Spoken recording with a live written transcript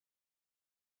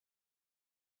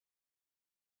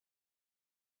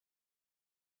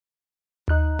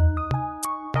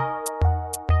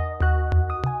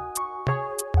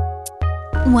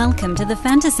Welcome to the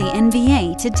Fantasy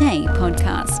NBA Today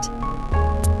podcast.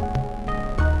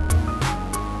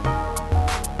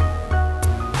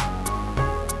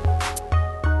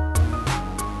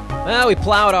 Well, we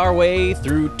plowed our way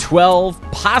through 12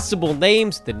 possible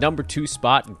names at the number 2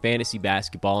 spot in fantasy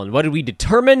basketball. And what did we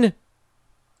determine?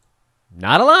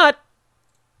 Not a lot,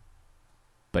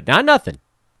 but not nothing.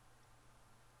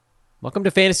 Welcome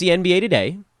to Fantasy NBA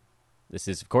Today. This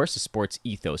is, of course, a Sports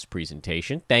Ethos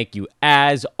presentation. Thank you,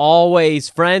 as always,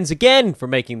 friends, again, for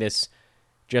making this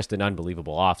just an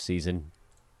unbelievable offseason.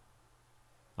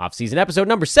 Offseason episode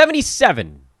number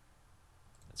 77.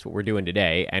 That's what we're doing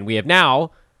today. And we have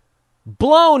now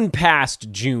blown past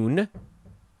June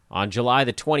on July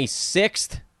the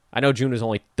 26th. I know June was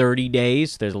only 30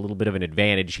 days. There's a little bit of an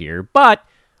advantage here. But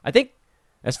I think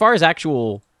as far as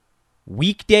actual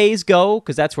weekdays go,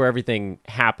 because that's where everything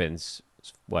happens,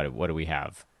 what do we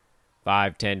have?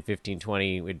 5, 10, 15,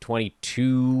 20, we had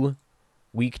 22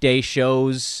 weekday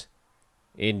shows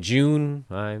in June.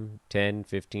 5, 10,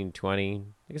 15, 20. I think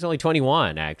it's only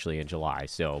 21, actually, in July.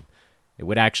 So it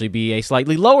would actually be a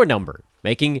slightly lower number,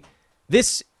 making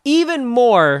this even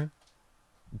more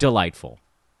delightful.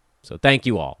 So thank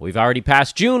you all. We've already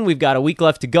passed June. We've got a week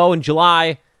left to go in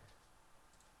July.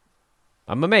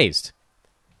 I'm amazed.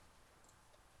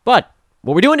 But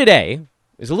what we're doing today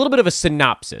is a little bit of a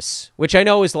synopsis, which I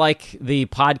know is like the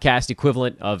podcast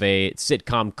equivalent of a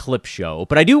sitcom clip show.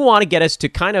 But I do want to get us to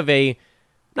kind of a,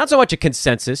 not so much a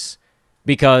consensus,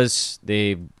 because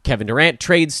the Kevin Durant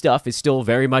trade stuff is still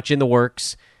very much in the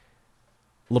works.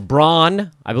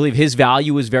 LeBron, I believe his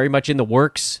value is very much in the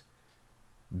works,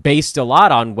 based a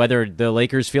lot on whether the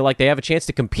Lakers feel like they have a chance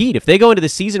to compete. If they go into the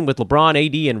season with LeBron,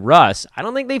 AD, and Russ, I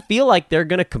don't think they feel like they're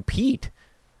going to compete.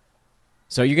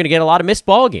 So you're going to get a lot of missed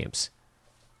ball games.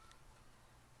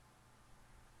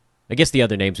 I guess the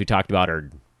other names we talked about are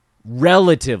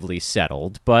relatively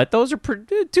settled, but those are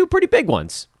two pretty big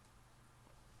ones.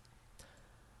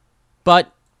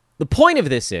 But the point of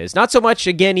this is not so much,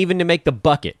 again, even to make the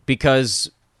bucket,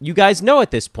 because you guys know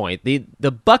at this point,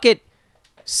 the bucket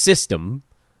system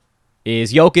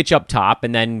is Jokic up top,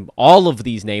 and then all of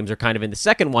these names are kind of in the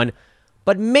second one,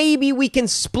 but maybe we can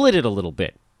split it a little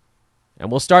bit.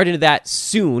 And we'll start into that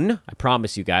soon. I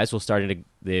promise you guys, we'll start into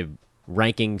the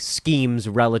ranking schemes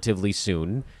relatively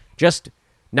soon, just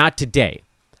not today.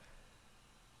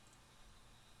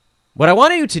 What I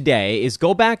want to do today is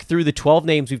go back through the 12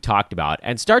 names we've talked about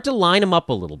and start to line them up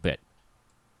a little bit.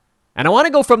 And I want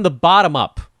to go from the bottom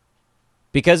up,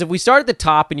 because if we start at the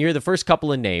top and you hear the first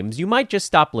couple of names, you might just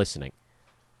stop listening.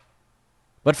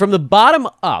 But from the bottom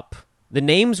up, the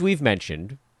names we've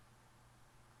mentioned,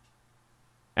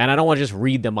 and I don't want to just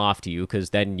read them off to you,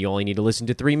 because then you only need to listen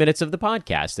to 3 minutes of the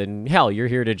podcast. And hell, you're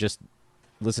here to just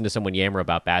listen to someone yammer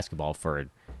about basketball for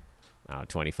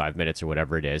 25 minutes or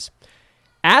whatever it is.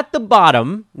 At the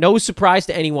bottom, no surprise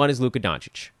to anyone, is Luka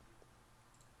Doncic.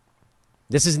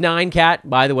 This is 9Cat,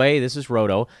 by the way. This is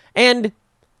Roto. And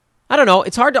I don't know,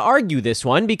 it's hard to argue this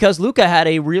one, because Luka had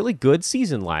a really good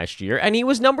season last year, and he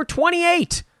was number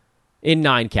 28 in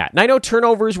 9Cat. And I know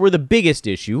turnovers were the biggest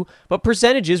issue, but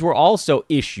percentages were also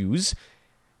issues.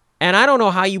 And I don't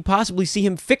know how you possibly see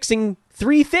him fixing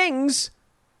 3 things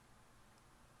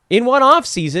in one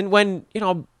offseason when,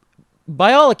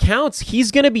 by all accounts,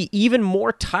 he's going to be even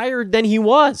more tired than he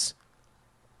was.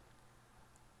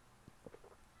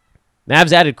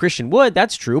 Mavs added Christian Wood,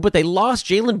 that's true, but they lost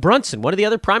Jalen Brunson, one of the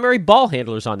other primary ball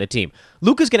handlers on the team.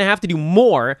 Luka's going to have to do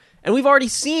more, and we've already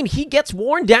seen he gets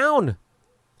worn down.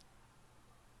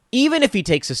 Even if he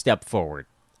takes a step forward,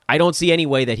 I don't see any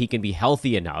way that he can be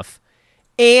healthy enough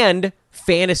and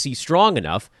fantasy strong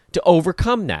enough to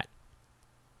overcome that.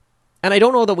 And I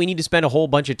don't know that we need to spend a whole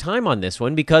bunch of time on this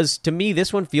one, because to me,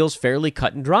 this one feels fairly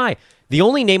cut and dry. The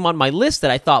only name on my list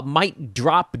that I thought might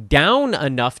drop down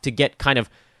enough to get kind of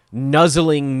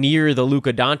nuzzling near the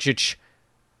Luka Doncic,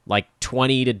 like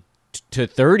 20 to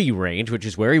 30 range, which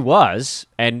is where he was.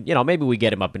 And, maybe we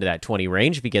get him up into that 20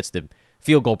 range if he gets the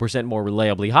field goal percent more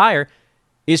reliably higher,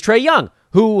 is Trae Young,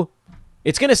 who,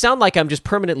 it's going to sound like I'm just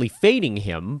permanently fading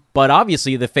him, but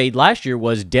obviously the fade last year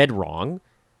was dead wrong.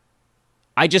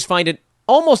 I just find it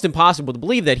almost impossible to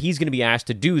believe that he's going to be asked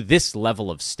to do this level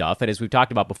of stuff. And as we've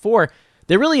talked about before,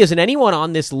 there really isn't anyone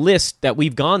on this list that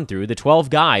we've gone through, the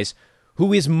 12 guys,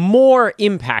 who is more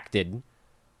impacted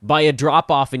by a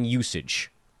drop-off in usage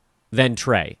than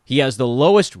Trae. He has the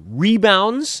lowest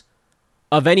rebounds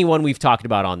of anyone we've talked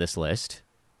about on this list.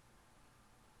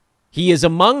 He is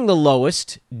among the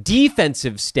lowest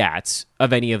defensive stats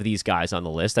of any of these guys on the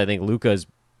list. I think Luka is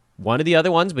one of the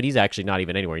other ones, but he's actually not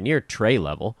even anywhere near Trae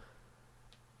level.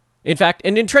 In fact,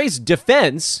 and in Trae's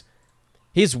defense,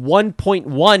 His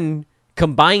 1.1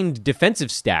 combined defensive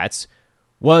stats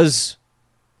was,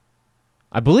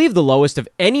 I believe, the lowest of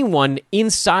anyone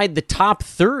inside the top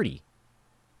 30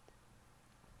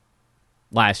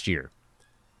 last year.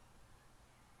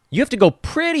 You have to go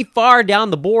pretty far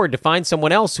down the board to find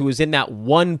someone else who is in that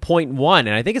 1.1, and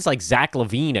I think it's like Zach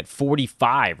LaVine at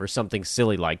 45 or something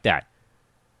silly like that.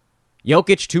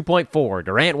 Jokic 2.4,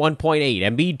 Durant 1.8,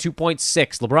 Embiid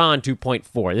 2.6, LeBron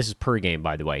 2.4. This is per game,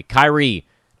 by the way. Kyrie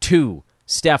 2,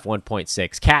 Steph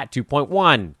 1.6, Kat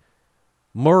 2.1,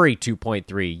 Murray 2.3,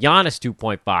 Giannis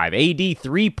 2.5, AD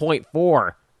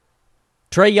 3.4,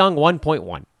 Trae Young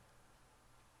 1.1.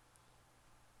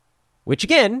 Which,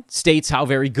 again, states how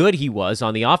very good he was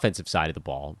on the offensive side of the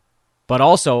ball, but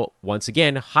also, once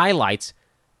again, highlights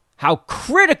how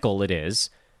critical it is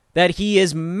that he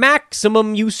is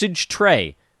maximum usage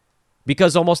Trae,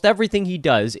 because almost everything he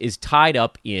does is tied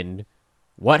up in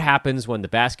what happens when the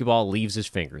basketball leaves his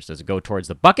fingers. Does it go towards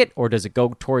the bucket, or does it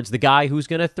go towards the guy who's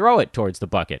going to throw it towards the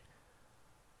bucket?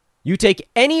 You take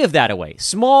any of that away,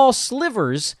 small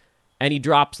slivers, and he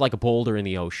drops like a boulder in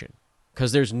the ocean,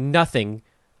 because there's nothing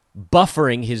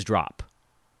buffering his drop.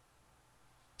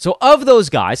 So of those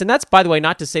guys, and that's, by the way,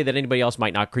 not to say that anybody else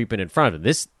might not creep in front of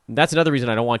him. That's another reason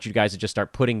I don't want you guys to just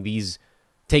start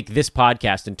take this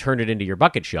podcast and turn it into your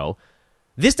bucket show.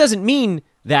 This doesn't mean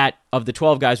that of the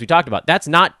 12 guys we talked about, that's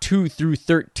not 2 through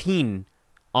 13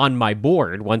 on my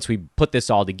board once we put this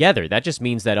all together. That just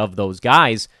means that of those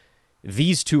guys,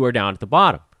 these two are down at the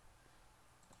bottom.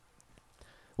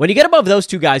 When you get above those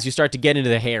two guys, you start to get into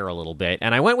the hair a little bit,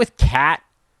 and I went with Kat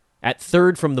at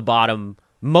third from the bottom,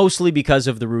 mostly because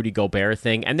of the Rudy Gobert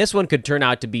thing. And this one could turn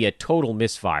out to be a total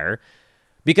misfire,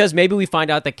 because maybe we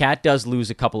find out that Kat does lose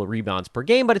a couple of rebounds per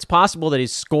game, but it's possible that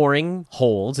his scoring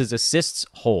holds, his assists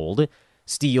hold,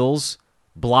 steals,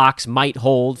 blocks might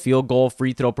hold, field goal,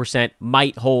 free throw percent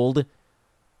might hold.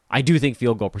 I do think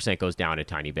field goal percent goes down a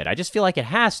tiny bit. I just feel like it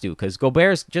has to, because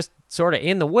Gobert's just sort of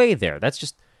in the way there.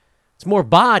 It's more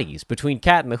bodies between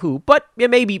Kat and the hoop, but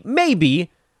maybe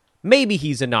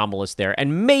he's anomalous there,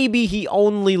 and maybe he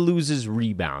only loses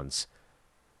rebounds.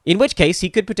 In which case,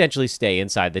 he could potentially stay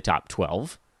inside the top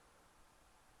 12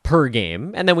 per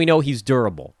game, and then we know he's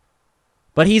durable.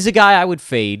 But he's a guy I would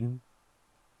fade,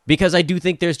 because I do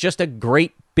think there's just a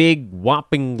great big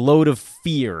whopping load of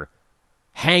fear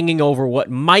hanging over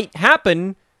what might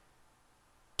happen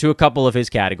to a couple of his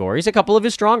categories, a couple of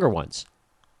his stronger ones.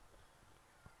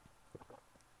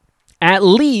 At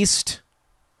least,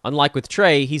 unlike with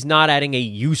Trae, he's not adding a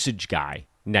usage guy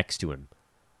next to him.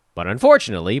 But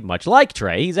unfortunately, much like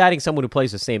Trae, he's adding someone who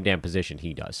plays the same damn position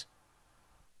he does.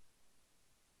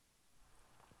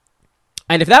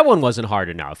 And if that one wasn't hard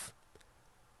enough,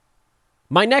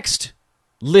 my next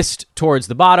list towards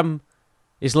the bottom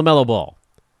is LaMelo Ball,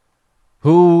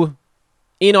 who,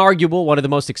 inarguable, one of the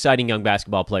most exciting young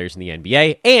basketball players in the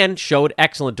NBA, and showed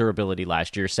excellent durability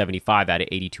last year, 75 out of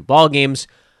 82 ball games.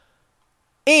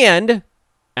 And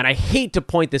I hate to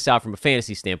point this out from a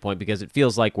fantasy standpoint because it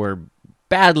feels like we're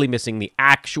badly missing the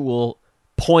actual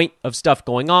point of stuff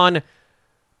going on,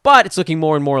 but it's looking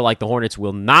more and more like the Hornets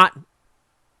will not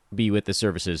be with the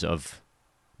services of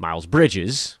Miles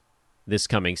Bridges this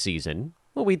coming season.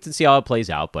 We'll wait to see how it plays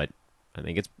out, but I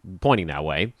think it's pointing that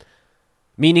way,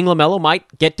 meaning LaMelo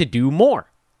might get to do more.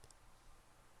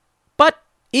 But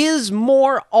is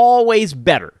more always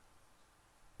better?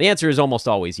 The answer is almost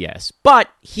always yes. But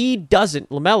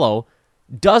LaMelo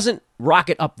doesn't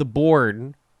rocket up the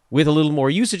board with a little more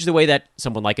usage the way that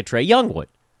someone like a Trae Young would.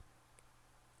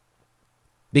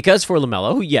 Because for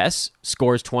LaMelo, who, yes,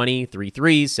 scores 20, 3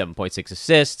 threes, 7.6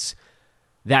 assists,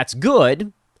 that's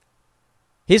good.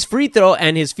 His free throw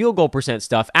and his field goal percent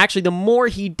stuff, actually, the more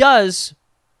he does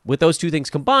with those two things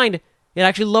combined, it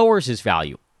actually lowers his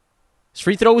value. His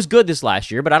free throw was good this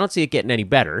last year, but I don't see it getting any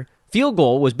better. Field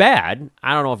goal was bad.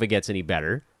 I don't know if it gets any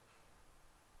better.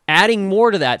 Adding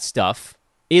more to that stuff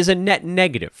is a net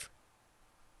negative.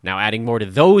 Now, adding more to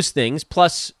those things,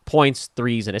 plus points,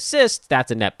 threes, and assists, that's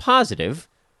a net positive.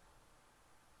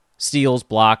 Steals,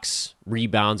 blocks,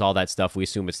 rebounds, all that stuff, we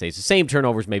assume it stays the same.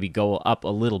 Turnovers maybe go up a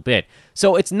little bit.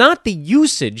 So it's not the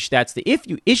usage that's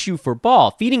the issue for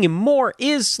Ball. Feeding him more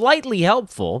is slightly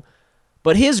helpful,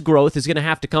 but his growth is going to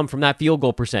have to come from that field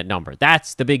goal percent number.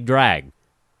 That's the big drag.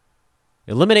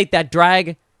 Eliminate that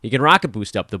drag, he can rocket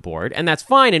boost up the board, and that's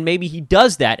fine, and maybe he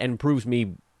does that and proves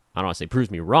me, I don't want to say proves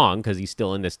me wrong, because he's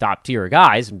still in this top tier of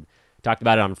guys, and talked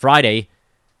about it on Friday.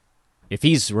 If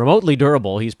he's remotely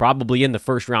durable, he's probably in the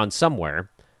first round somewhere,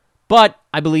 but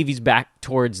I believe he's back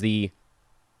towards the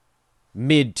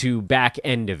mid to back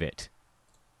end of it.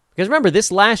 Because remember,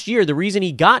 this last year, the reason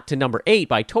he got to number 8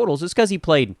 by totals is because he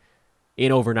played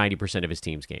in over 90% of his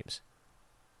team's games.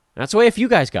 That's the way a few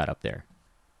guys got up there.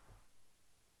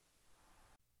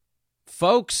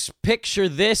 Folks, picture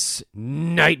this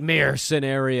nightmare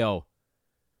scenario.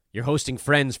 You're hosting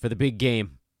friends for the big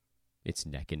game. It's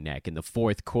neck and neck in the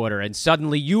fourth quarter, and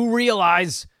suddenly you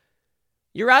realize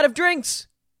you're out of drinks.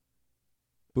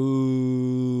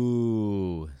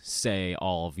 Boo, say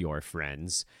all of your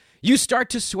friends. You start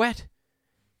to sweat.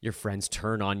 Your friends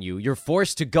turn on you. You're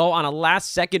forced to go on a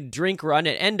last-second drink run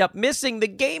and end up missing the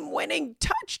game-winning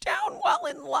touchdown while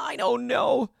in line. Oh,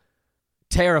 no.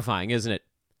 Terrifying, isn't it?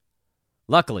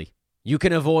 Luckily, you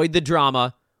can avoid the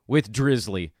drama with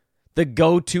Drizzly, the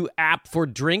go-to app for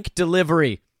drink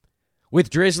delivery. With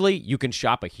Drizzly, you can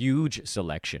shop a huge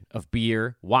selection of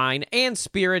beer, wine, and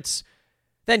spirits,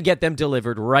 then get them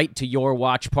delivered right to your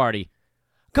watch party.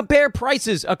 Compare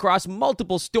prices across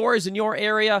multiple stores in your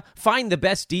area, find the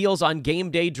best deals on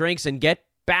game day drinks, and get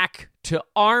back to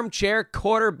armchair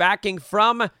quarterbacking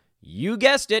from, you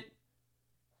guessed it,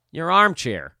 your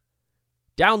armchair.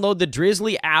 Download the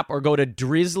Drizzly app or go to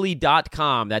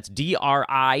drizzly.com. That's DRIZLY.com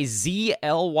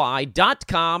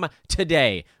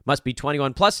today. Must be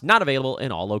 21 plus, not available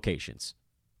in all locations.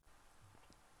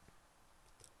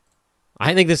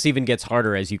 I think this even gets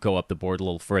harder as you go up the board a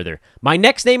little further. My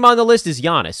next name on the list is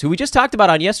Giannis, who we just talked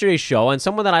about on yesterday's show, and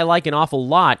someone that I like an awful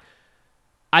lot.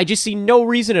 I just see no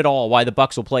reason at all why the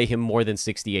Bucks will play him more than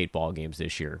 68 ball games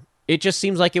this year. It just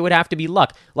seems like it would have to be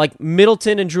luck. Like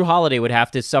Middleton and Drew Holiday would have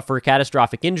to suffer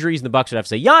catastrophic injuries, and the Bucks would have to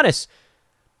say, Giannis,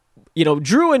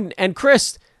 Drew and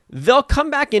Chris, they'll come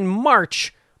back in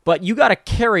March, but you got to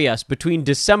carry us between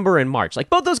December and March. Like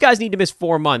both those guys need to miss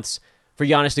 4 months for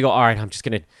Giannis to go, all right, I'm just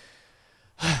going to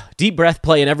deep breath,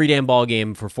 play in every damn ball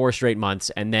game for 4 straight months,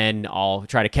 and then I'll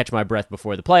try to catch my breath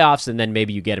before the playoffs, and then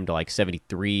maybe you get him to like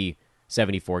 73,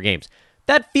 74 games.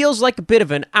 That feels like a bit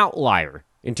of an outlier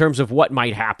in terms of what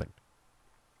might happen.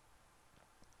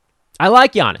 I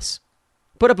like Giannis.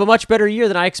 Put up a much better year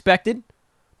than I expected,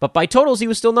 but by totals, he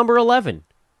was still number 11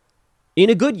 in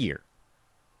a good year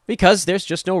because there's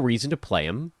just no reason to play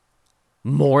him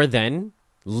more than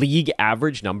league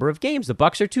average number of games. The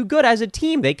Bucks are too good as a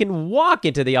team. They can walk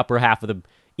into the upper half of the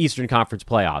Eastern Conference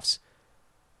playoffs.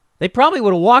 They probably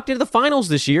would have walked into the finals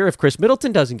this year if Chris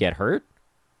Middleton doesn't get hurt.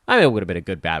 I mean, it would have been a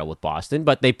good battle with Boston,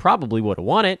 but they probably would have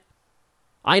won it.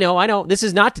 I know. This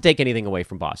is not to take anything away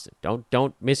from Boston.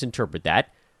 Don't misinterpret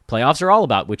that. Playoffs are all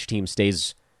about which team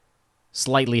stays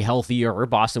slightly healthier.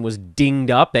 Boston was dinged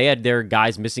up. They had their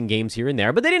guys missing games here and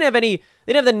there, but they didn't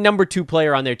have the number 2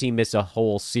 player on their team miss a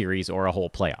whole series or a whole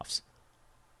playoffs.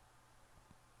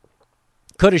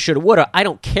 Coulda, shoulda, woulda. I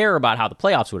don't care about how the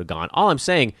playoffs would have gone. All I'm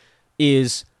saying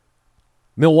is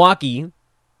Milwaukee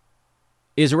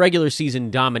is a regular season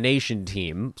domination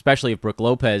team, especially if Brook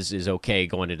Lopez is okay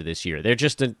going into this year. They're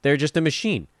just a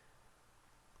machine.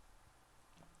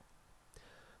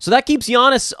 So that keeps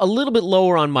Giannis a little bit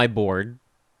lower on my board.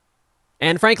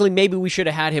 And frankly, maybe we should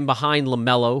have had him behind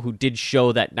LaMelo, who did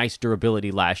show that nice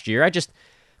durability last year. I just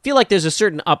feel like there's a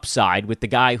certain upside with the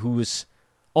guy who's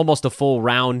almost a full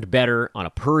round better on a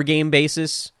per-game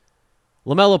basis.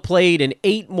 LaMelo played in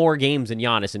 8 more games than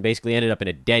Giannis and basically ended up in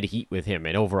a dead heat with him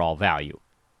in overall value.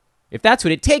 If that's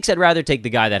what it takes, I'd rather take the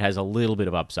guy that has a little bit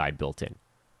of upside built in.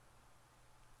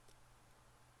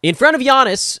 In front of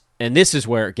Giannis, and this is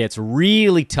where it gets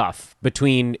really tough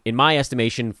between, in my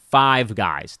estimation, 5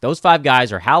 guys. Those 5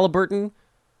 guys are Halliburton,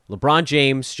 LeBron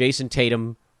James, Jason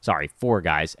Tatum, 4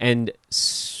 guys, and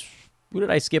who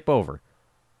did I skip over?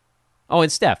 Oh,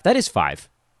 and Steph. That is 5.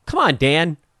 Come on,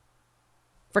 Dan.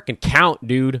 Frickin' count,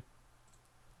 dude.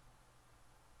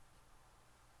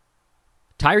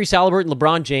 Tyrese Halliburton,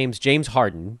 LeBron James, James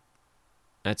Harden.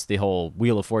 That's the whole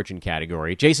Wheel of Fortune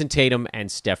category. Jason Tatum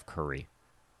and Steph Curry.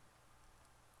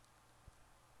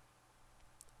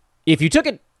 If you took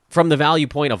it from the value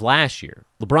point of last year,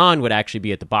 LeBron would actually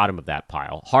be at the bottom of that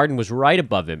pile. Harden was right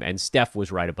above him, and Steph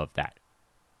was right above that.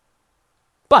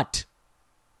 But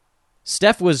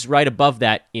Steph was right above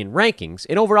that in rankings.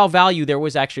 In overall value, there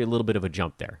was actually a little bit of a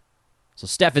jump there. So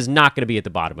Steph is not going to be at the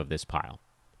bottom of this pile.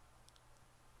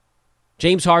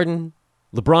 James Harden,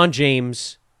 LeBron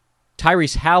James,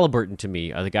 Tyrese Halliburton, to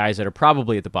me, are the guys that are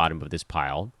probably at the bottom of this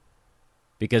pile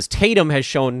because Tatum has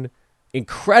shown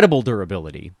incredible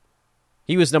durability.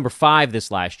 He was number 5 this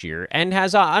last year and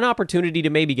has an opportunity to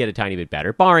maybe get a tiny bit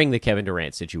better, barring the Kevin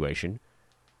Durant situation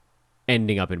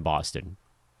ending up in Boston.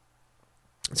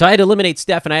 So I had to eliminate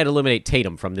Steph and I had to eliminate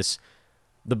Tatum from this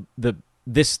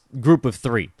group of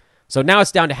 3. So now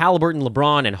it's down to Halliburton,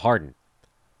 LeBron, and Harden.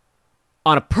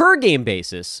 On a per-game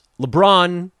basis,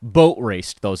 LeBron boat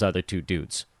raced those other two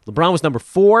dudes. LeBron was number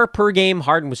 4 per game.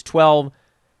 Harden was 12.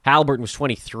 Halliburton was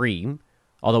 23,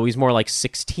 although he's more like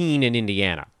 16 in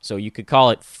Indiana. So you could call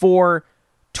it 4,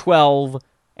 12,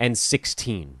 and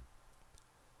 16.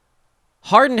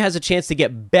 Harden has a chance to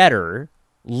get better,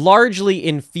 largely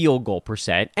in field goal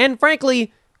percent, and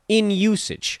frankly, in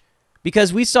usage.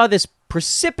 Because we saw this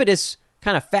precipitous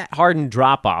kind of fat Harden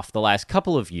drop-off the last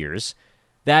couple of years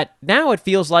that now it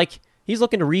feels like he's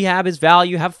looking to rehab his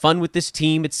value, have fun with this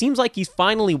team. It seems like he's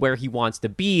finally where he wants to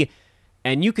be,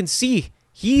 and you can see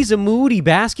he's a moody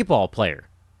basketball player.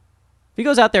 If he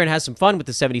goes out there and has some fun with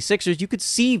the 76ers, you could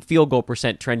see field goal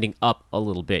percent trending up a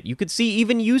little bit. You could see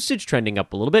even usage trending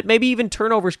up a little bit. Maybe even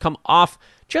turnovers come off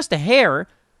just a hair. I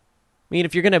mean,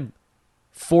 if you're going to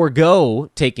forego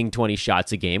taking 20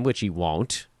 shots a game, which he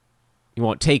won't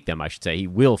take them, I should say. He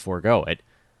will forego it.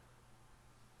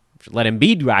 Let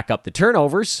Embiid rack up the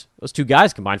turnovers. Those two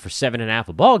guys combined for 7.5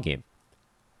 a ball game.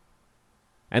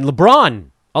 And LeBron,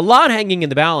 a lot hanging in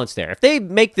the balance there. If they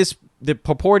make the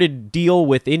purported deal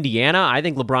with Indiana, I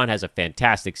think LeBron has a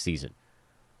fantastic season.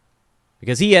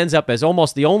 Because he ends up as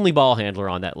almost the only ball handler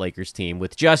on that Lakers team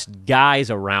with just guys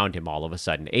around him all of a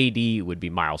sudden. AD would be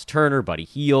Miles Turner, Buddy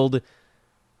Hield.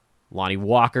 Lonnie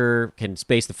Walker can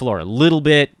space the floor a little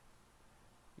bit.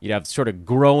 You'd have sort of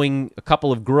a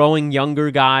couple of growing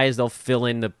younger guys. They'll fill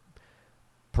in the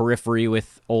periphery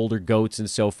with older goats and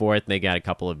so forth. And they got a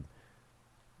couple of,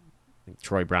 I think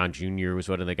Troy Brown Jr. was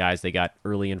one of the guys they got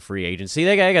early in free agency.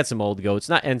 They got some old goats,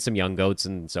 and some young goats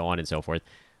and so on and so forth.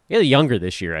 Yeah, younger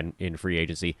this year in free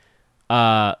agency.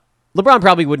 LeBron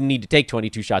probably wouldn't need to take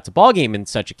 22 shots a ball game in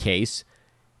such a case.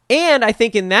 And I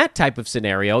think in that type of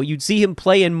scenario, you'd see him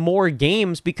play in more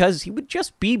games because he would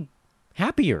just be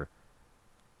happier.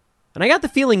 And I got the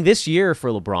feeling this year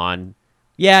for LeBron,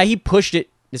 yeah, he pushed it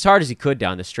as hard as he could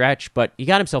down the stretch, but he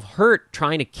got himself hurt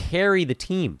trying to carry the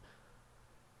team.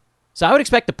 So I would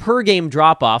expect a per-game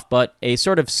drop-off, but a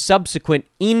sort of subsequent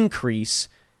increase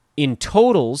in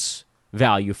totals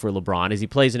value for LeBron as he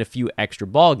plays in a few extra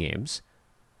ball games.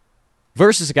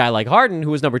 Versus a guy like Harden,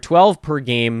 who was number 12 per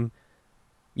game.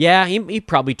 Yeah, he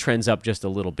probably trends up just a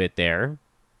little bit there.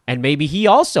 And maybe he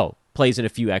also plays in a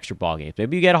few extra ball games.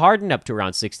 Maybe you get Harden up to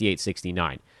around 68,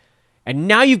 69. And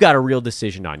now you've got a real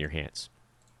decision on your hands.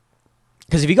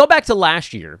 Because if you go back to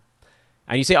last year,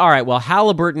 and you say, all right, well,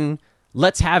 Halliburton,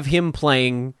 let's have him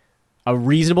playing a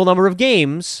reasonable number of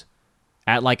games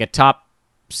at like a top,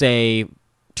 say,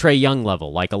 Trae Young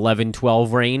level, like 11,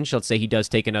 12 range. Let's say he does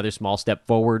take another small step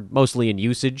forward, mostly in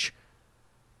usage.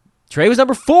 Trae was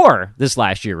number 4 this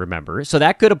last year, remember? So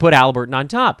that could have put Halliburton on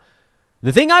top.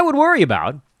 The thing I would worry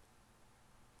about,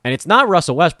 and it's not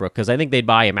Russell Westbrook, because I think they'd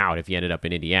buy him out if he ended up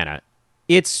in Indiana.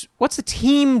 It's what's the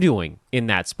team doing in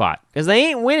that spot? Because they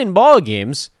ain't winning ball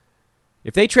games.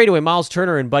 If they trade away Miles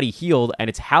Turner and Buddy Hield, and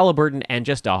it's Halliburton and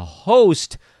just a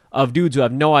host of dudes who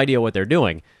have no idea what they're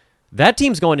doing, that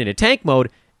team's going into tank mode,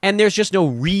 and there's just no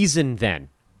reason then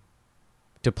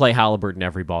to play Halliburton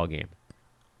every ball game.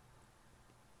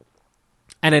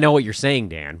 And I know what you're saying,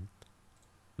 Dan.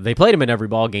 They played him in every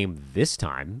ball game this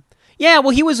time. Yeah,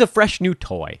 well, he was a fresh new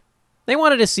toy. They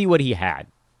wanted to see what he had.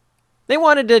 They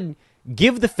wanted to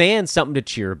give the fans something to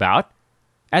cheer about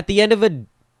at the end of a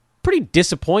pretty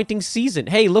disappointing season.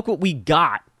 Hey, look what we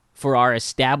got for our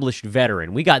established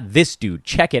veteran. We got this dude.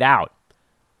 Check it out.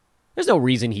 There's no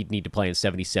reason he'd need to play in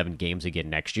 77 games again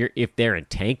next year if they're in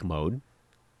tank mode.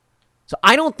 So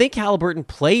I don't think Halliburton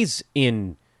plays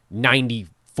in 94%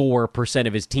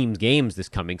 of his team's games this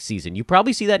coming season. You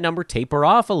probably see that number taper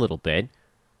off a little bit.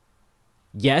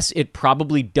 Yes, it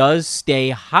probably does stay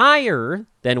higher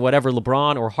than whatever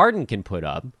LeBron or Harden can put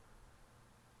up.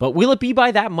 But will it be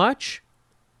by that much?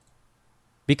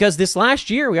 Because this last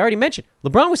year, we already mentioned,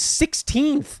 LeBron was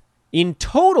 16th in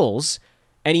totals,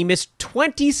 and he missed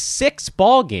 26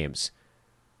 ball games.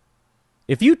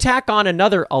 If you tack on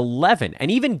another 11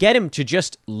 and even get him to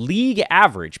just league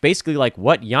average, basically like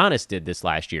what Giannis did this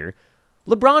last year,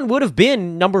 LeBron would have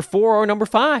been number 4 or number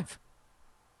 5.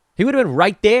 He would have been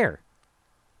right there.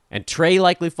 And Trae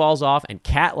likely falls off, and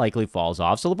Cat likely falls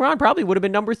off. So LeBron probably would have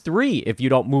been number 3 if you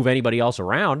don't move anybody else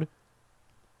around.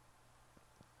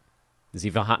 Is he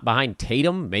behind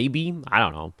Tatum? Maybe. I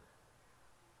don't know.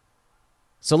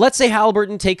 So let's say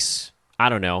Halliburton takes, I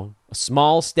don't know, a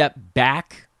small step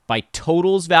back by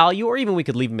totals value, or even we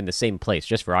could leave him in the same place,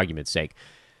 just for argument's sake.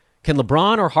 Can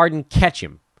LeBron or Harden catch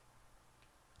him?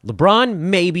 LeBron,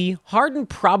 maybe. Harden,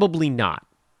 probably not.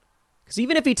 Because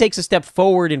even if he takes a step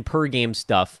forward in per-game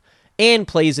stuff and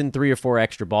plays in 3 or 4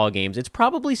 extra ball games, it's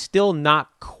probably still not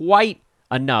quite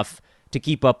enough to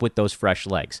keep up with those fresh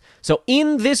legs. So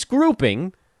in this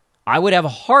grouping, I would have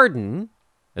Harden,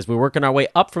 as we're working our way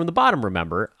up from the bottom,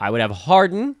 remember, I would have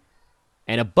Harden,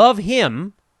 and above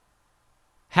him,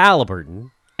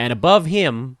 Halliburton, and above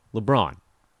him, LeBron.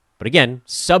 But again,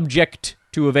 subject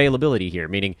to availability here,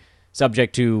 meaning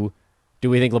subject to, do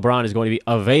we think LeBron is going to be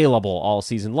available all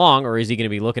season long, or is he going to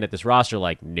be looking at this roster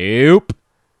like, nope,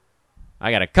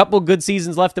 I got a couple good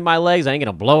seasons left in my legs, I ain't going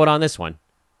to blow it on this one.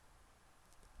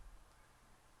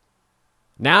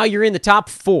 Now you're in the top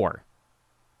 4.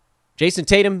 Jason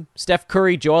Tatum, Steph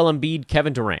Curry, Joel Embiid,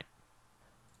 Kevin Durant.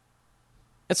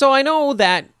 And so I know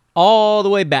that all the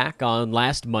way back on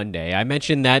last Monday, I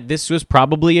mentioned that this was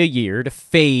probably a year to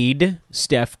fade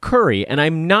Steph Curry, and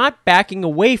I'm not backing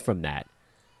away from that.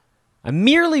 I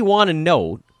merely want to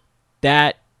note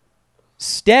that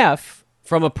Steph,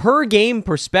 from a per-game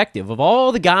perspective, of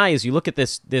all the guys, you look at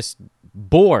this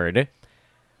board,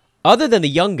 other than the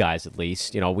young guys at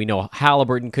least, we know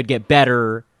Halliburton could get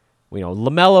better, we know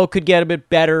LaMelo could get a bit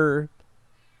better,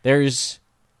 there's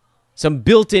some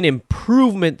built-in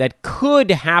improvement that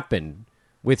could happen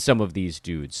with some of these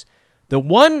dudes. The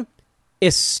one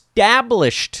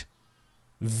established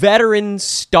veteran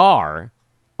star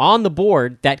on the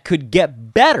board that could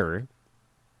get better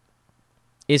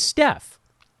is Steph.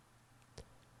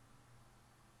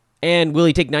 And will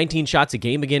he take 19 shots a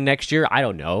game again next year? I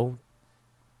don't know.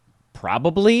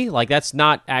 Probably. That's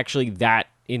not actually that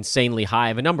insanely high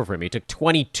of a number for him. He took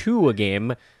 22 a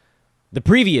game the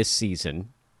previous season.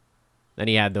 Then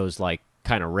he had those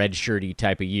kind of red shirty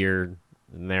type of year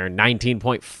in there.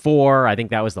 19.4. I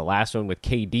think that was the last one with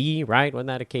KD, right? Wasn't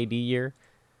that a KD year?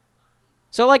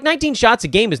 So 19 shots a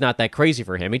game is not that crazy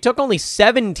for him. He took only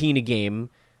 17 a game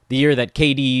the year that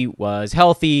KD was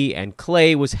healthy and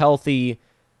Clay was healthy,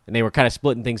 and they were kind of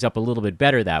splitting things up a little bit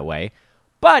better that way.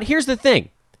 But here's the thing.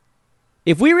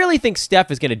 If we really think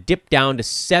Steph is going to dip down to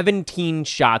 17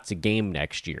 shots a game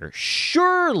next year,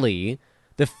 surely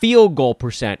the field goal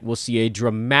percent will see a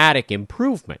dramatic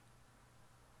improvement.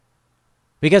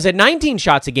 Because at 19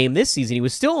 shots a game this season, he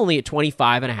was still only at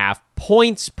 25.5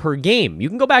 points per game. You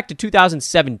can go back to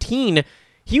 2017.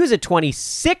 He was at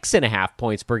 26.5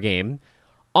 points per game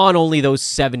on only those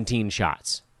 17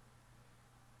 shots.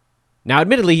 Now,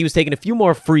 admittedly, he was taking a few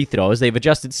more free throws. They've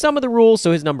adjusted some of the rules,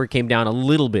 so his number came down a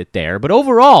little bit there. But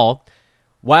overall,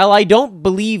 while I don't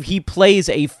believe he plays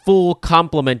a full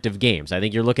complement of games, I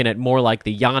think you're looking at more like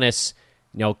the Giannis,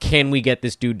 can we get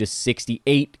this dude to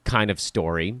 68 kind of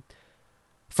story.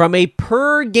 From a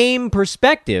per-game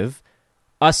perspective,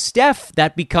 a Steph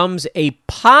that becomes a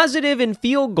positive in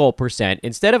field goal percent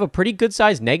instead of a pretty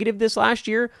good-sized negative this last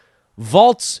year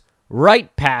vaults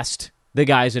right past the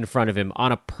guys in front of him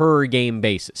on a per-game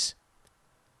basis.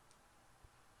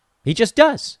 He just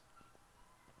does.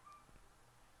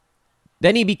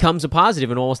 Then he becomes a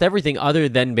positive in almost everything other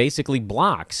than basically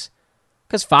blocks.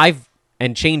 Because 5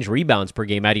 and change rebounds per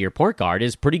game out of your point guard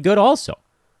is pretty good also.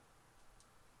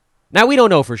 Now, we don't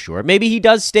know for sure. Maybe he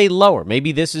does stay lower.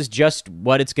 Maybe this is just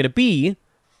what it's going to be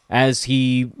as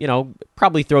he,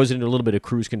 probably throws it into a little bit of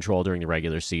cruise control during the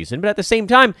regular season. But at the same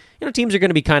time, teams are going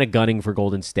to be kind of gunning for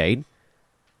Golden State.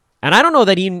 And I don't know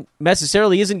that he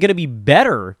necessarily isn't going to be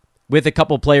better with a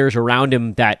couple players around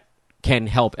him that can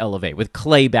help elevate, with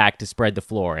Clay back to spread the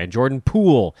floor and Jordan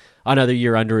Poole another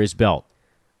year under his belt.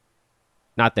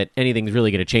 Not that anything's really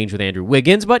going to change with Andrew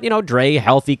Wiggins, but, Dre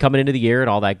healthy coming into the year and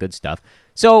all that good stuff.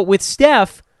 So with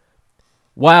Steph,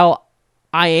 while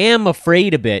I am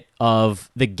afraid a bit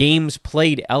of the games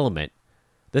played element,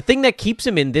 the thing that keeps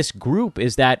him in this group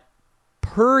is that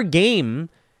per game,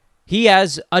 he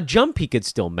has a jump he could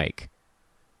still make.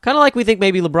 Kind of like we think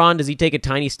maybe LeBron, does he take a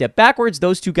tiny step backwards?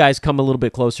 Those two guys come a little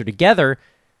bit closer together.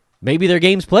 Maybe their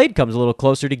games played comes a little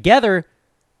closer together.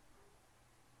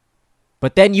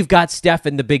 But then you've got Steph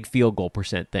and the big field goal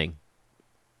percent thing.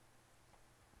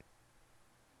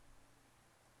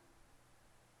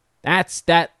 That's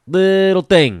that little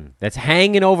thing that's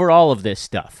hanging over all of this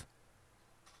stuff.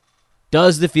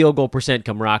 Does the field goal percent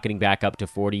come rocketing back up to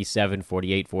 47,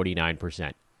 48,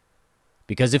 49%?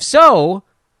 Because if so,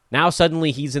 now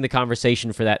suddenly he's in the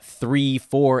conversation for that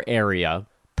 3-4 area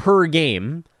per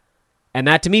game. And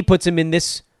that to me puts him in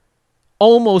this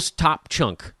almost top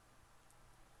chunk.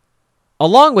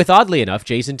 Along with, oddly enough,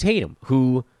 Jason Tatum,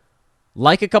 who,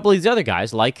 like a couple of these other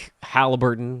guys, like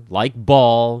Halliburton, like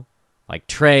Ball, like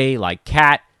Trey, like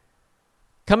Cat,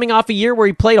 coming off a year where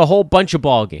he played a whole bunch of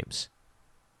ball games.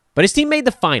 But his team made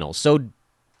the finals, so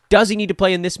does he need to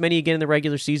play in this many again in the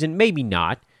regular season? Maybe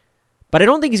not. But I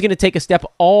don't think he's going to take a step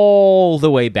all the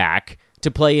way back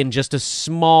to play in just a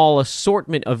small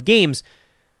assortment of games.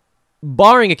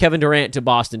 barring a Kevin Durant to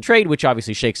Boston trade, which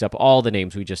obviously shakes up all the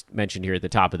names we just mentioned here at the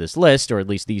top of this list, or at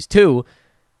least these two,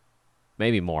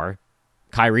 maybe more.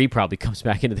 Kyrie probably comes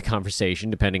back into the conversation,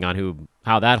 depending on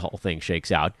how that whole thing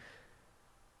shakes out.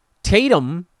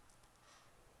 Tatum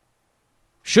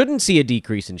shouldn't see a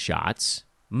decrease in shots,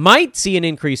 might see an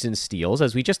increase in steals,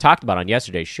 as we just talked about on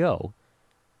yesterday's show,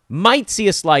 might see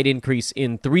a slight increase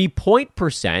in three-point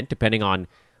percent, depending on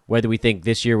whether we think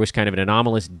this year was kind of an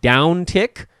anomalous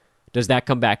downtick. Does that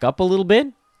come back up a little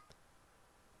bit?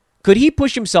 Could he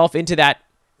push himself into that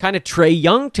kind of Trae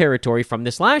Young territory from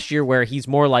this last year where he's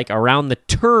more like around the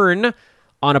turn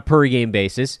on a per-game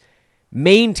basis,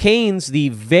 maintains the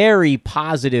very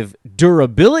positive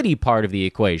durability part of the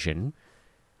equation,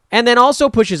 and then also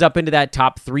pushes up into that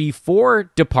top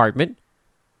 3-4 department,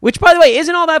 which, by the way,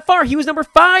 isn't all that far. He was number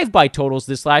 5 by totals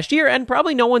this last year, and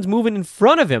probably no one's moving in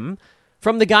front of him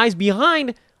from the guys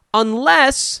behind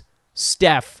unless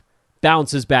Steph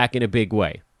bounces back in a big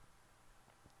way.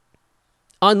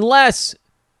 Unless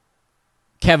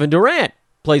Kevin Durant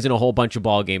plays in a whole bunch of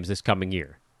ball games this coming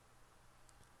year.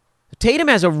 Tatum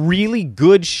has a really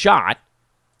good shot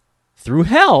through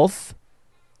health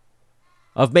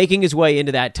of making his way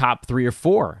into that top 3 or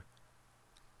 4.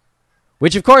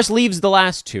 Which, of course, leaves the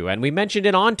last two. And we mentioned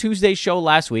it on Tuesday's show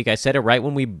last week. I said it right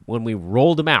when we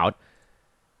rolled them out.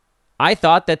 I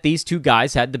thought that these two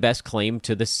guys had the best claim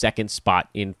to the second spot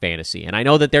in fantasy. And I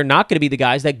know that they're not going to be the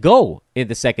guys that go in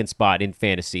the second spot in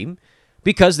fantasy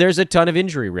because there's a ton of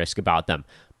injury risk about them.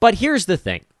 But here's the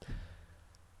thing.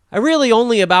 I really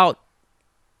only about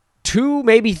 2,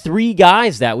 maybe 3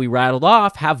 guys that we rattled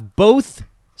off have both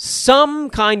some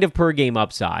kind of per-game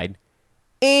upside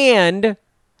and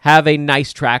have a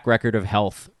nice track record of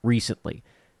health recently.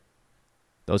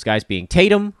 Those guys being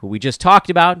Tatum, who we just talked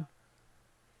about,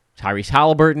 Tyrese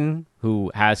Halliburton,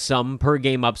 who has some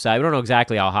per-game upside. We don't know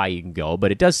exactly how high he can go,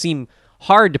 but it does seem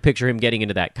hard to picture him getting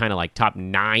into that kind of like top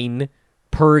 9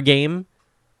 per game.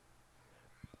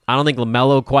 I don't think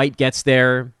LaMelo quite gets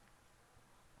there.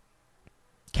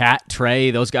 Cat,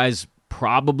 Trae, those guys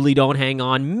probably don't hang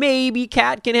on. Maybe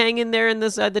Cat can hang in there in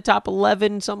the top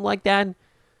 11, something like that.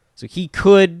 So he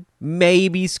could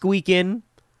maybe squeak in.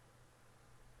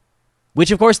 Which,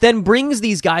 of course, then brings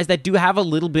these guys that do have a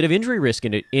little bit of injury risk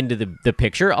into the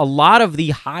picture. A lot of the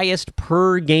highest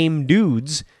per-game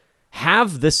dudes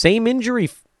have the same injury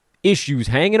issues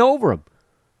hanging over them.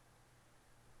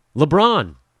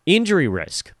 LeBron, injury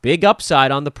risk. Big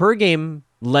upside on the per-game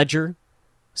ledger.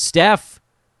 Steph,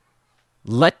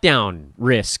 letdown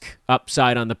risk.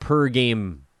 Upside on the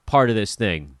per-game part of this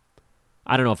thing.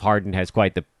 I don't know if Harden has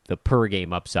quite the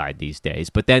per-game upside these days.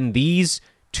 But then these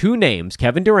two names,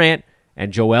 Kevin Durant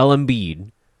and Joel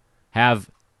Embiid, have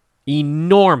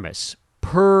enormous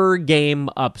per-game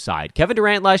upside. Kevin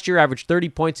Durant last year averaged 30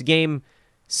 points a game,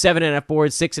 7.5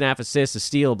 boards, 6.5 assists, a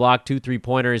steal, a block, 2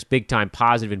 3-pointers, big-time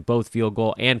positive in both field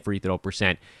goal and free throw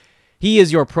percent. He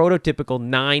is your prototypical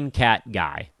 9-cat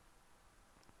guy.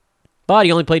 But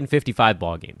he only played in 55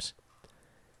 ball games.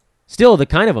 Still, the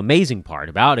kind of amazing part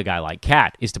about a guy like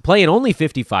Cat is to play in only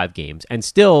 55 games and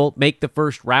still make the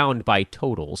first round by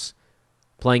totals,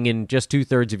 playing in just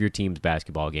 2/3 of your team's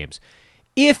basketball games.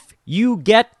 If you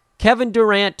get Kevin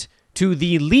Durant to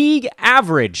the league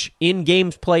average in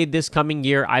games played this coming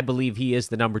year, I believe he is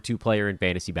the number 2 player in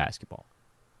fantasy basketball.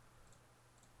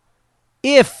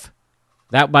 If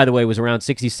that, by the way, was around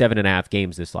 67.5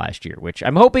 games this last year, which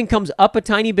I'm hoping comes up a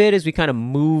tiny bit as we kind of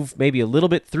move maybe a little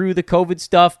bit through the COVID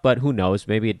stuff, but who knows?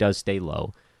 Maybe it does stay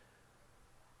low.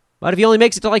 But if he only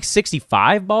makes it to like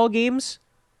 65 ball games,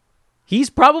 he's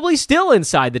probably still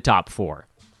inside the top 4.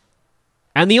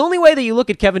 And the only way that you look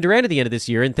at Kevin Durant at the end of this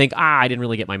year and think, I didn't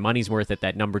really get my money's worth at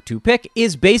that number 2 pick,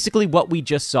 is basically what we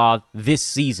just saw this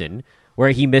season,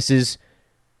 where he misses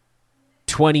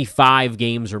 25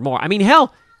 games or more. I mean,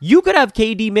 hell, you could have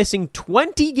KD missing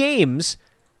 20 games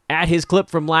at his clip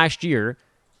from last year,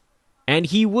 and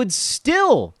he would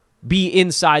still be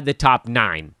inside the top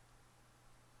 9.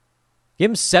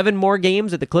 Give him 7 more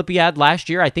games at the clip he had last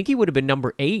year, I think he would have been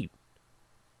number 8.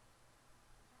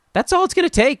 That's all it's going to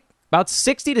take. About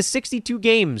 60 to 62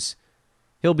 games,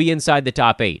 he'll be inside the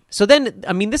top 8. So then,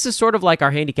 I mean, this is sort of like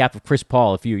our handicap of Chris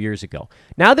Paul a few years ago.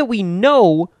 Now that we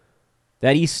know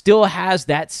that he still has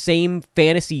that same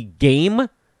fantasy game,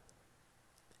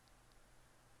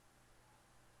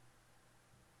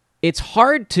 it's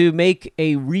hard to make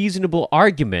a reasonable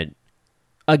argument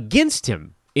against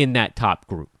him in that top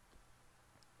group.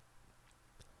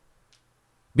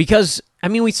 Because, I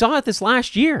mean, we saw it this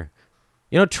last year.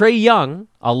 You know, Trae Young,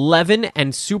 11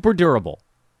 and super durable,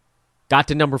 got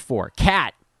to number 4.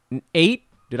 Cat, 8.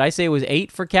 Did I say it was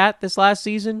 8 for Cat this last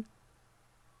season?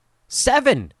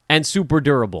 7 and super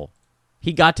durable.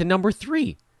 He got to number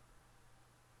 3.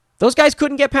 Those guys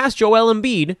couldn't get past Joel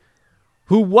Embiid,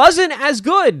 who wasn't as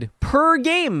good per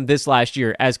game this last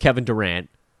year as Kevin Durant.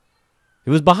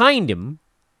 He was behind him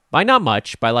by not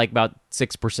much, by like about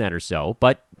 6% or so,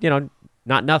 but,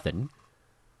 not nothing.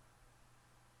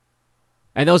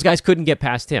 And those guys couldn't get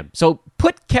past him. So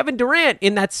put Kevin Durant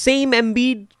in that same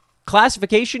Embiid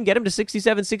classification, get him to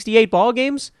 67, 68 ball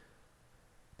games.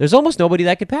 There's almost nobody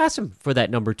that could pass him for that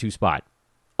number 2 spot.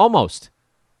 Almost.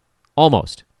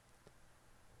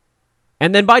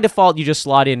 And then by default, you just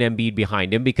slot in Embiid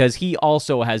behind him because he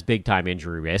also has big-time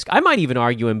injury risk. I might even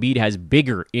argue Embiid has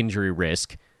bigger injury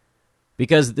risk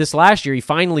because this last year he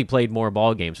finally played more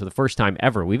ball games for the first time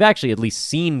ever. We've actually at least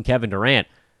seen Kevin Durant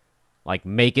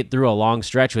make it through a long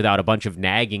stretch without a bunch of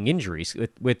nagging injuries.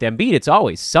 With Embiid, it's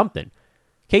always something.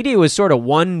 KD was sort of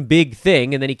one big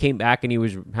thing, and then he came back and he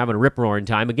was having a rip-roaring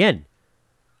time again.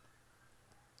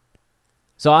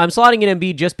 So I'm slotting in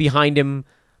Embiid just behind him.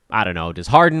 I don't know. Does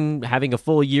Harden having a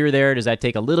full year there, does that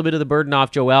take a little bit of the burden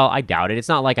off Joel? I doubt it. It's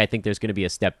not like I think there's going to be a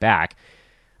step back.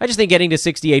 I just think getting to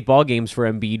 68 ball games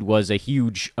for Embiid was a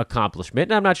huge accomplishment,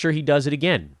 and I'm not sure he does it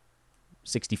again.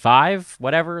 65,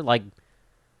 whatever. In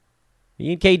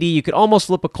KD, you could almost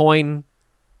flip a coin.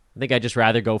 I think I'd just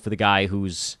rather go for the guy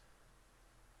who's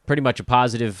pretty much a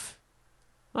positive.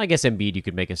 Well, I guess Embiid, you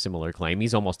could make a similar claim.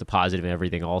 He's almost a positive in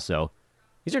everything also.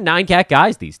 These are 9-cat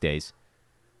guys these days.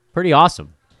 Pretty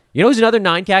awesome. You know who's another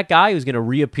 9-cat guy who's going to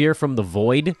reappear from the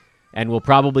void and will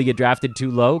probably get drafted too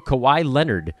low? Kawhi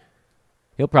Leonard.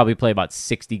 He'll probably play about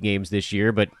 60 games this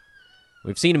year, but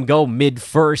we've seen him go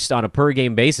mid-first on a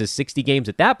per-game basis. 60 games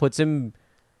at that puts him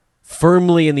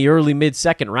firmly in the early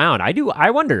mid-second round.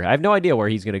 I wonder. I have no idea where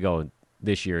he's going to go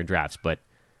this year in drafts, but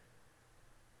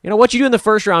what you do in the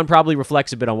first round probably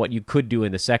reflects a bit on what you could do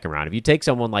in the second round. If you take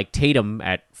someone like Tatum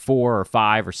at 4 or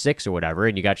 5 or 6 or whatever,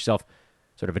 and you got yourself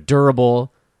sort of a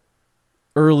durable,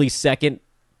 early second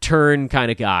turn kind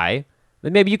of guy,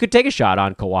 then maybe you could take a shot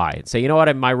on Kawhi and say, you know what,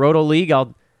 in my Roto League,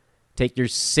 I'll take your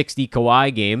 60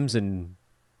 Kawhi games and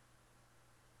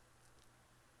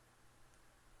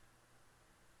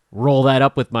roll that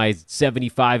up with my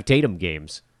 75 Tatum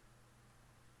games.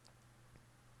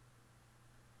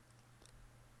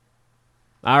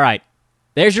 All right.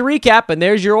 There's your recap, and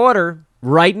there's your order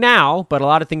right now, but a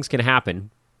lot of things can happen.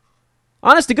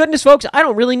 Honest to goodness, folks, I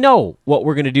don't really know what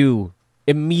we're going to do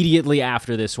immediately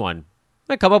after this one. I'm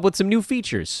going to come up with some new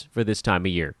features for this time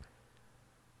of year.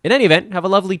 In any event, have a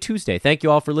lovely Tuesday. Thank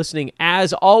you all for listening,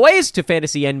 as always, to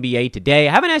Fantasy NBA Today.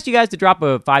 I haven't asked you guys to drop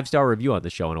a 5-star review on the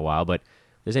show in a while, but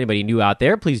if there's anybody new out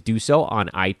there, please do so on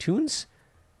iTunes.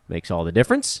 Makes all the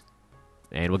difference.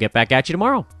 And we'll get back at you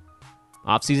tomorrow.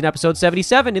 Off-season episode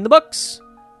 77 in the books.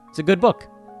 It's a good book.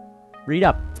 Read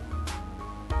up.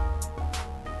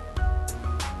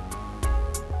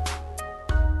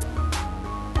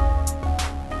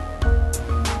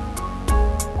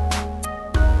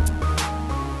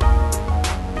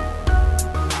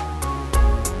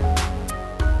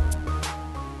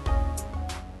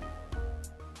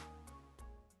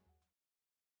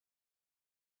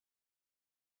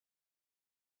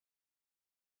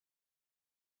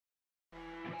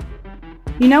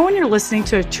 You know when you're listening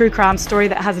to a true crime story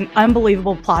that has an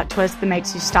unbelievable plot twist that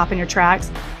makes you stop in your tracks?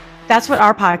 That's what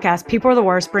our podcast, People Are the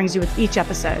Worst, brings you with each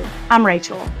episode. I'm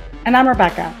Rachel. And I'm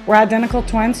Rebecca. We're identical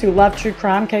twins who love true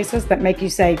crime cases that make you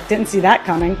say, didn't see that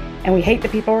coming, and we hate the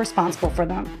people responsible for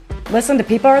them. Listen to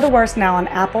People Are the Worst now on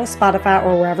Apple, Spotify,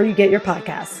 or wherever you get your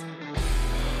podcasts.